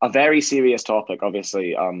like a very serious topic.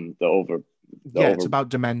 Obviously, It's about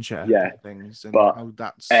dementia, yeah, and things, and but how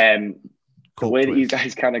that's the way that you with.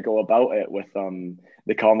 guys kind of go about it with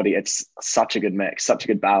the comedy, it's such a good mix, such a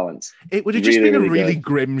good balance. It would have Really, just been a really really good.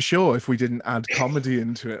 grim show if we didn't add comedy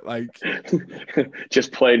into it. Like,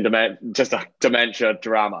 Just plain just a dementia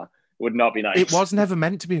drama would not be nice. it was never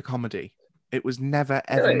meant to be a comedy. It was never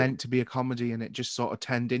ever Really? meant to be a comedy, and it just sort of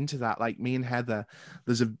turned into that. Like, me and Heather,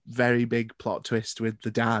 there's a very big plot twist with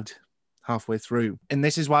the dad halfway through, and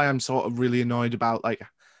this is why I'm sort of really annoyed about like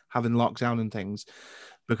having lockdown and things,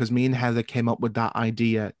 because me and Heather came up with that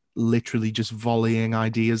idea, literally just volleying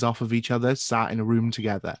ideas off of each other, sat in a room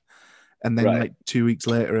together, and then Right. like 2 weeks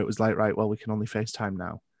later, it was like, right, well, we can only FaceTime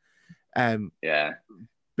now. Yeah.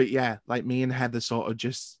 But yeah, like, me and Heather sort of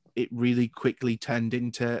just, it really quickly turned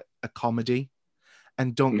into a comedy.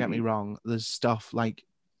 And don't get me wrong, there's stuff like,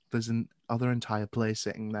 there's an other entire play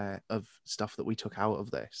sitting there of stuff that we took out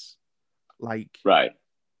of this. Like, Right.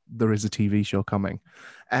 there is a TV show coming.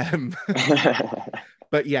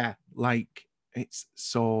 But yeah, like, it's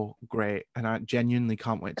so great. And I genuinely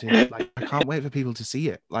can't wait to, like, I can't wait for people to see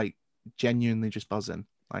it. Like, genuinely just buzzing.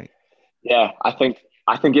 Like, Yeah, I think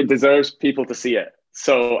it deserves people to see it.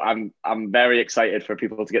 So I'm very excited for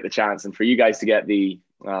people to get the chance and for you guys to get the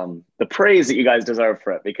praise that you guys deserve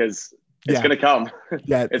for it, because it's yeah. gonna come.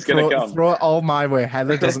 Yeah, It's gonna come. Throw it all my way.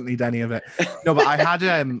 Heather doesn't need any of it. No, but I had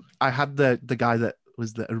the guy that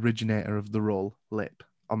was the originator of the role, Lip,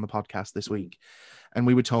 on the podcast this week, and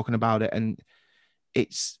we were talking about it, and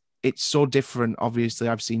it's so different. Obviously,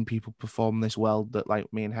 I've seen people perform this world that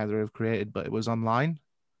like me and Heather have created, but it was online,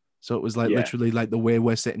 so it was like literally like the way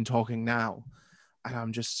we're sitting talking now. And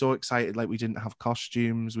I'm just so excited. Like, we didn't have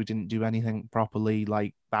costumes. We didn't do anything properly,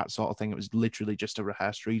 like that sort of thing. It was literally just a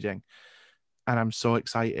rehearsed reading. And I'm so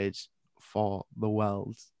excited for the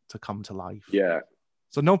world to come to life. Yeah.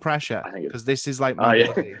 So no pressure, because this is like my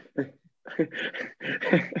baby.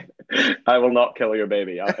 I will not kill your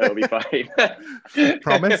baby. It'll be fine.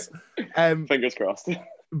 Promise. Fingers crossed.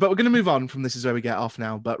 But we're going to move on from This Is Where We Get Off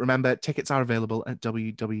now. But remember, tickets are available at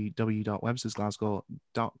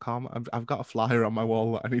www.webstersglasgow.com. I've got a flyer on my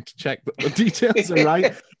wall that I need to check that the details are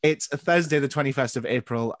right. It's a Thursday, the 21st of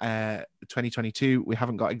April, 2022. We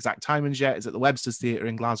haven't got exact timings yet. It's at the Webster's Theatre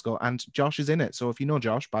in Glasgow, and Josh is in it. So if you know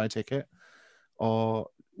Josh, buy a ticket. Or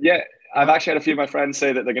yeah, I've actually had a few of my friends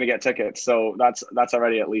say that they're going to get tickets. So that's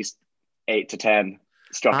already at least 8 to 10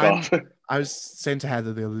 struck off. I was saying to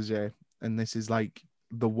Heather the other day, and this is like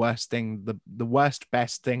the worst thing, the worst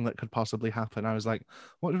best thing that could possibly happen. I was like,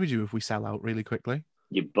 what do we do if we sell out really quickly?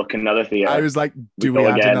 You book another theatre. I was like, do we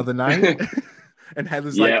add another night? And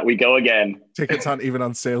Heather's like, yeah, we go again. Tickets aren't even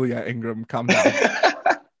on sale yet, Ingram, calm down.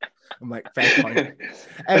 I'm like, fair point.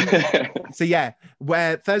 So yeah,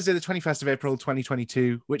 we're Thursday the 21st of April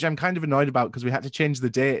 2022, which I'm kind of annoyed about because we had to change the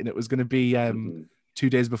date and it was going to be 2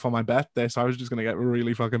 days before my birthday, so I was just going to get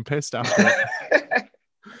really fucking pissed after it.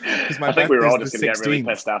 I think we were all just going to get really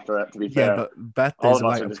pissed after it, to be fair. Yeah, but birthdays are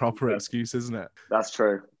like a proper excuse, isn't it? That's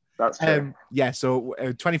true. That's true. Yeah, so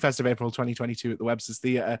 21st of April 2022 at the Webster's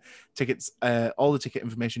Theatre. Tickets, all the ticket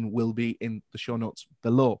information will be in the show notes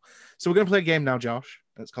below. So we're going to play a game now, Josh.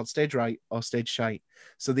 It's called Stage Right or Stage Shite.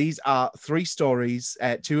 So these are 3 stories.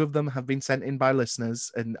 2 of them have been sent in by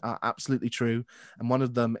listeners and are absolutely true. And one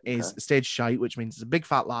of them is Stage Shite, which means it's a big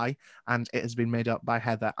fat lie, and it has been made up by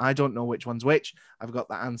Heather. I don't know which one's which. I've got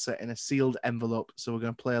the answer in a sealed envelope, so we're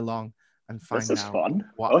going to play along and find out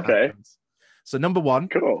what happens. So number 1.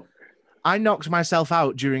 Cool. I knocked myself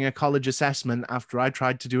out during a college assessment after I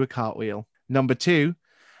tried to do a cartwheel. Number 2.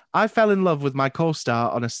 I fell in love with my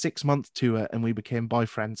co-star on a 6-month tour and we became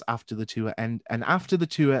boyfriends after the tour and after the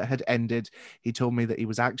tour had ended, he told me that he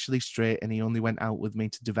was actually straight and he only went out with me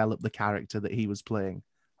to develop the character that he was playing.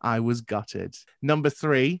 I was gutted. Number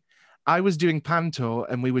 3, I was doing Panto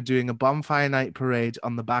and we were doing a bonfire night parade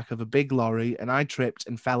on the back of a big lorry and I tripped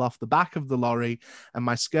and fell off the back of the lorry and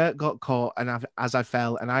my skirt got caught and as I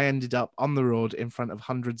fell and I ended up on the road in front of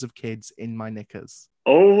hundreds of kids in my knickers.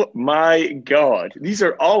 Oh my God. These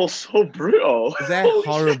are all so brutal. They're Holy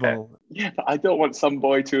horrible. shit. Yeah, but I don't want some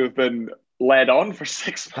boy to have been led on for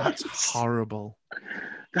 6 months. That's horrible.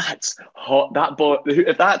 That's hot. That boy,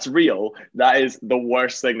 if that's real, that is the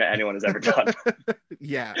worst thing that anyone has ever done.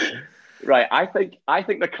 Yeah. Right. I think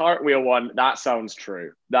the cartwheel one, that sounds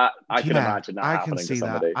true. That I can imagine that I happening can see to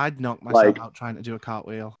somebody. that. I'd knock myself out trying to do a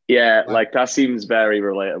cartwheel. Yeah, like that seems very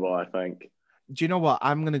relatable, I think. Do you know what?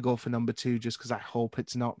 I'm going to go for number 2 just because I hope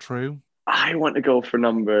it's not true. I want to go for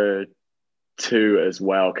number 2 as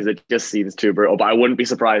well because it just seems too brutal, but I wouldn't be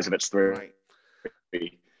surprised if it's 3. Right.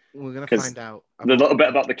 We're going to find out. The little bit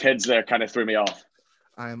about the kids there kind of threw me off.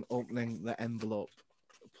 I am opening the envelope,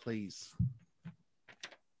 please.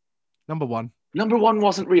 Number 1. Number 1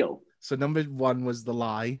 wasn't real. So number 1 was the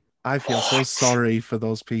lie. I feel so sorry for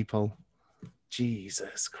those people.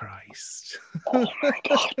 Jesus Christ. Oh my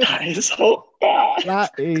God, that is so bad.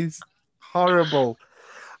 That is horrible.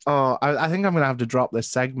 Oh, I think I'm going to have to drop this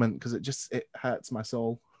segment because it hurts my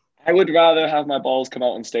soul. I would rather have my balls come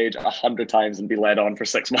out on stage 100 times and be led on for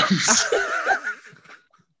 6 months.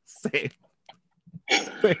 Same.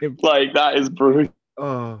 Like, that is brutal.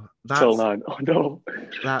 Oh, Till now. Oh no.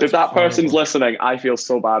 That's if that person's horrible. listening, I feel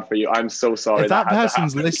so bad for you. I'm so sorry. If that had to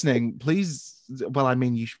person's happen. listening, please. Well, I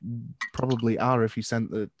mean, you probably are if you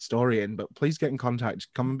sent the story in, but please get in contact.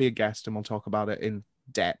 Come and be a guest, and we'll talk about it in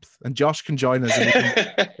depth. And Josh can join us.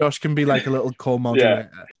 And Josh can be like a little co-moderator.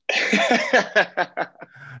 Yeah.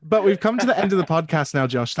 But we've come to the end of the podcast now,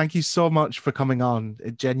 Josh. Thank you so much for coming on.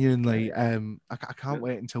 It genuinely, I can't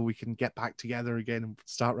wait until we can get back together again and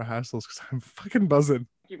start rehearsals because I'm fucking buzzing.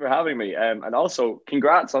 Thank you for having me. And also,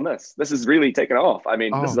 congrats on this. This is really taking off. I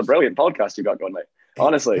mean, this is a brilliant podcast you got going, mate.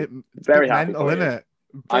 Honestly, it's very happy mental, for you. isn't it?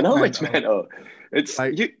 I know it's mental. It's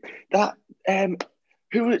like,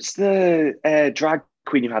 who was the drag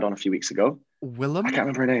queen you had on a few weeks ago? Willem? I can't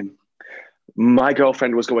remember her name. My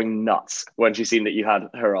girlfriend was going nuts when she seen that you had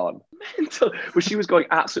her on. Mental. Well, she was going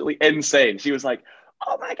absolutely insane. She was like,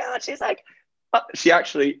 oh my God. She's like, she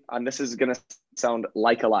actually, and this is going to sound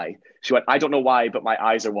like a lie. She went, I don't know why, but my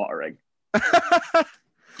eyes are watering.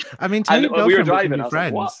 I mean, tell your we were girlfriend driving. we can I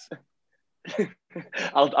be was friends. like, what?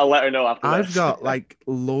 I'll let her know after I've this. got like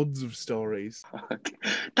loads of stories.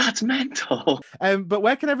 That's mental. But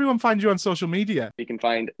where can everyone find you on social media? You can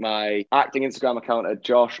find my acting Instagram account at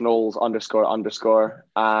Josh Knowles __.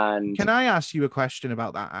 And Can I ask you a question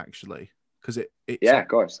about that actually? Because yeah, of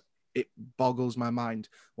course. It boggles my mind.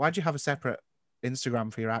 Why'd you have a separate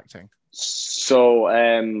Instagram for your acting?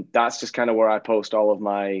 So that's just kind of where I post all of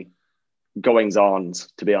my goings-ons,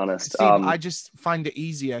 to be honest. See, I just find it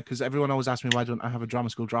easier because everyone always asks me why don't I have a Drama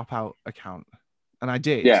School Dropout account, and I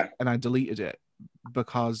did, and I deleted it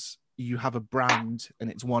because you have a brand and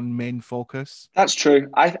it's one main focus. That's true.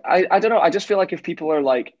 I don't know. I just feel like if people are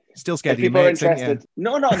like still scared of people your are mates, interested.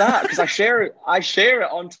 No, not that because I share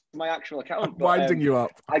it onto my actual account. I'm winding you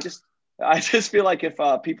up. I just feel like if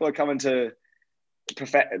people are coming to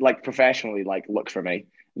professionally look for me,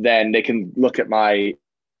 then they can look at my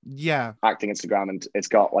acting Instagram and it's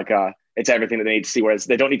got it's everything that they need to see, whereas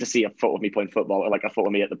they don't need to see a photo of me playing football or like a photo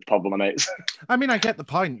of me at the pub with my mates. I mean, I get the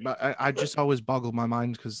point, but I just always boggle my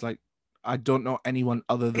mind because I don't know anyone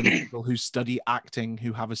other than people who study acting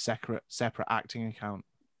who have a separate acting account.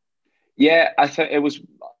 Yeah, I think it was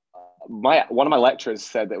one of my lecturers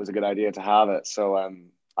said that it was a good idea to have it, so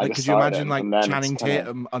could you imagine Channing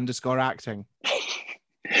Tatum _acting?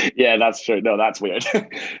 Yeah, that's true. No, that's weird.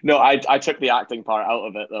 No, I took the acting part out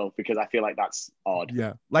of it though because I feel like that's odd.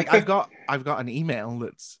 Yeah, I've got an email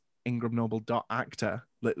that's ingramnoble.actor.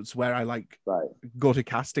 That's where I go to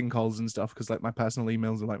casting calls and stuff because my personal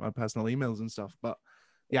emails are my personal emails and stuff. But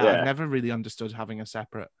yeah, I've never really understood having a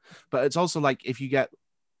separate. But it's also if you get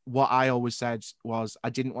what I always said was I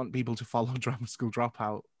didn't want people to follow Drama School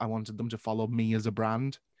Dropout. I wanted them to follow me as a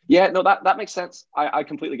brand. Yeah, no, that makes sense. I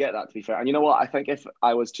completely get that, to be fair. And you know what? I think if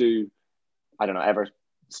I was to, I don't know, ever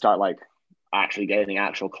start actually getting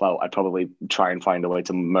actual clout, I'd probably try and find a way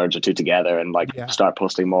to merge the two together and start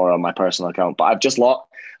posting more on my personal account. But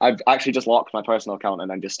I've actually just locked my personal account and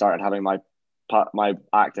then just started having my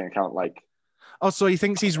acting account Oh, so he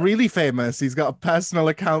thinks he's really famous. He's got a personal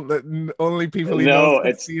account that only people he knows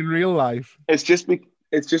can see in real life. It's just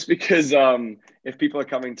It's just because if people are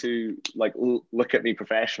coming to like look at me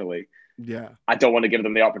professionally, Yeah. I don't want to give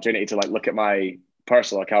them the opportunity to like look at my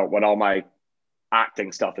personal account when all my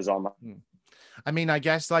acting stuff is on I mean, I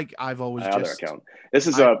guess like I've always my other just account. This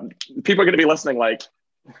is people are going to be listening like,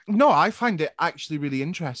 no, I find it actually really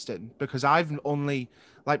interesting because I've only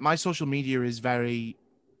like my social media is very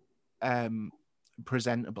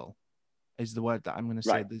presentable is the word that I'm going to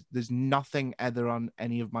say. Right. There's nothing either on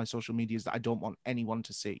any of my social medias that I don't want anyone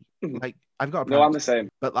to see. Like I've got a no, I'm privacy, the same.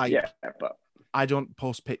 but like Yeah, but I don't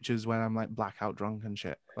post pictures when I'm like blackout drunk and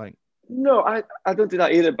shit. Like no, I don't do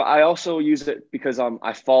that either. But I also use it because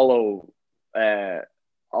I follow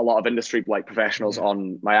a lot of industry like professionals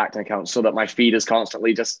on my acting account, so that my feed is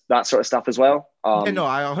constantly just that sort of stuff as well. yeah, no,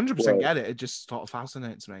 I 100% well, get it. It just sort of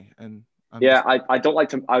fascinates me, and yeah, I don't like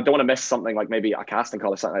to. I don't want to miss something like maybe a casting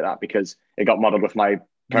call or something like that because it got muddled with my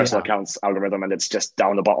personal account's algorithm and it's just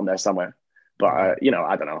down the bottom there somewhere. But you know,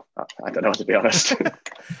 I don't know. I don't know, to be honest.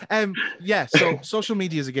 Yeah. So social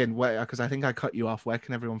medias again, where because I think I cut you off. Where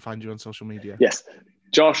can everyone find you on social media? Yes,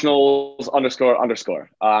 Josh Knowles __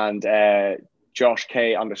 and Josh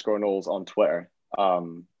K _Knowles on Twitter.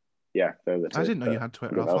 Yeah, they're the two. I didn't know you had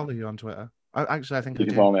Twitter. I'll follow you on Twitter. I think you I can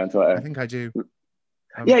do. follow me on Twitter. I think I do.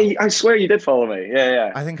 Yeah, I swear you did follow me.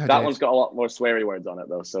 Yeah. I think I that did. one's got a lot more sweary words on it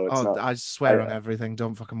though, so it's not. I swear on everything.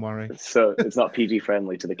 Don't fucking worry. So it's not PG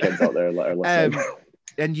friendly to the kids out there that are listening.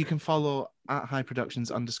 And you can follow at High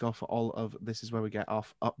Productions _ for all of This Is Where We Get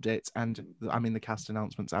Off updates, and I mean the cast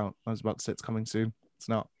announcement's out. I was about to say it's coming soon. It's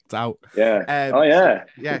not. It's out. Yeah. So,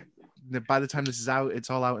 yeah. By the time this is out, it's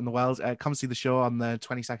all out in the world. Come see the show on the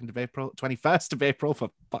 22nd of April, 21st of April, for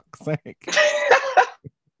fuck's sake.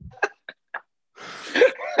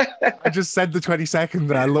 I just said the 22nd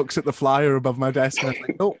and I looked at the flyer above my desk and I was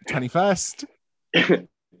like, oh, 21st.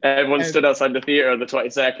 Everyone stood outside the theater on the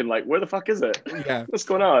 22nd, like, where the fuck is it? Yeah. What's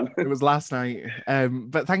going on? It was last night.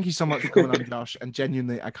 But thank you so much for coming on, Josh. And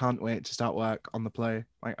genuinely, I can't wait to start work on the play.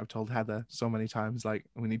 Like I've told Heather so many times, like,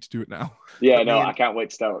 we need to do it now. Yeah, no, I can't wait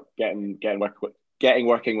to start getting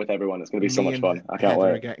working with everyone. It's going to be so much fun. I can't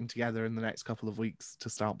wait. We're getting together in the next couple of weeks to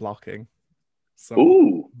start blocking. So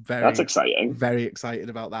ooh, that's exciting. Very excited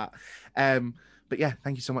about that. But yeah,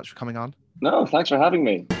 thank you so much for coming on. No, thanks for having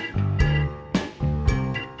me.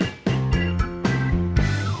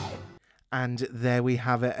 And there we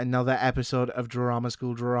have it, another episode of Drama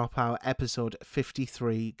School Dropout, episode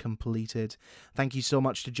 53 completed. Thank you so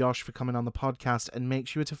much to Josh for coming on the podcast, and make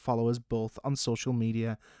sure to follow us both on social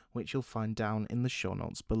media, which you'll find down in the show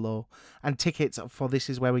notes below. And tickets for This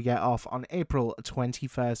Is Where We Get Off on April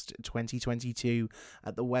 21st, 2022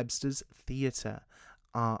 at the Webster's Theatre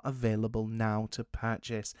are available now to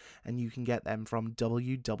purchase, and you can get them from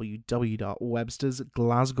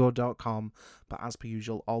www.webstersglasgow.com. But as per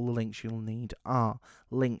usual, all the links you'll need are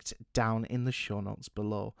linked down in the show notes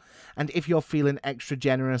below. And if you're feeling extra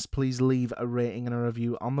generous, please leave a rating and a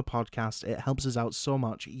review on the podcast. It helps us out so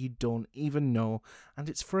much you don't even know, and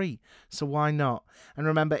it's free, so why not? And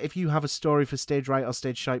remember, if you have a story for Stage Right or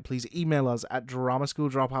Stage Shite, please email us at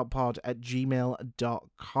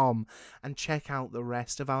dramaschool_dropoutpod@gmail.com, and check out the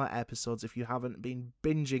rest of our episodes if you haven't been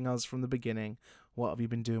binging us from the beginning. What have you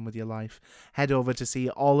been doing with your life? Head over to see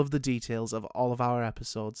all of the details of all of our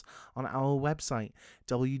episodes on our website,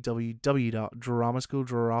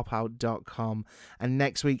 www.dramasschooldropout.com. And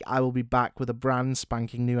next week, I will be back with a brand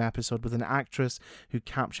spanking new episode with an actress who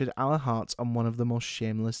captured our hearts on one of the most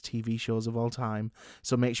shameless TV shows of all time.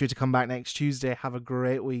 So make sure to come back next Tuesday. Have a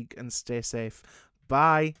great week and stay safe.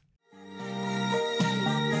 Bye.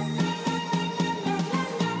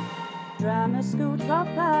 Drama school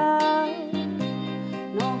dropout.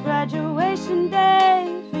 No graduation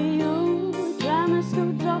day for you. Drama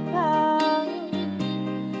school dropout.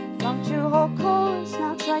 Flunked your whole course,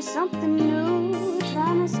 now try something new.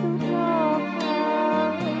 Drama school dropout.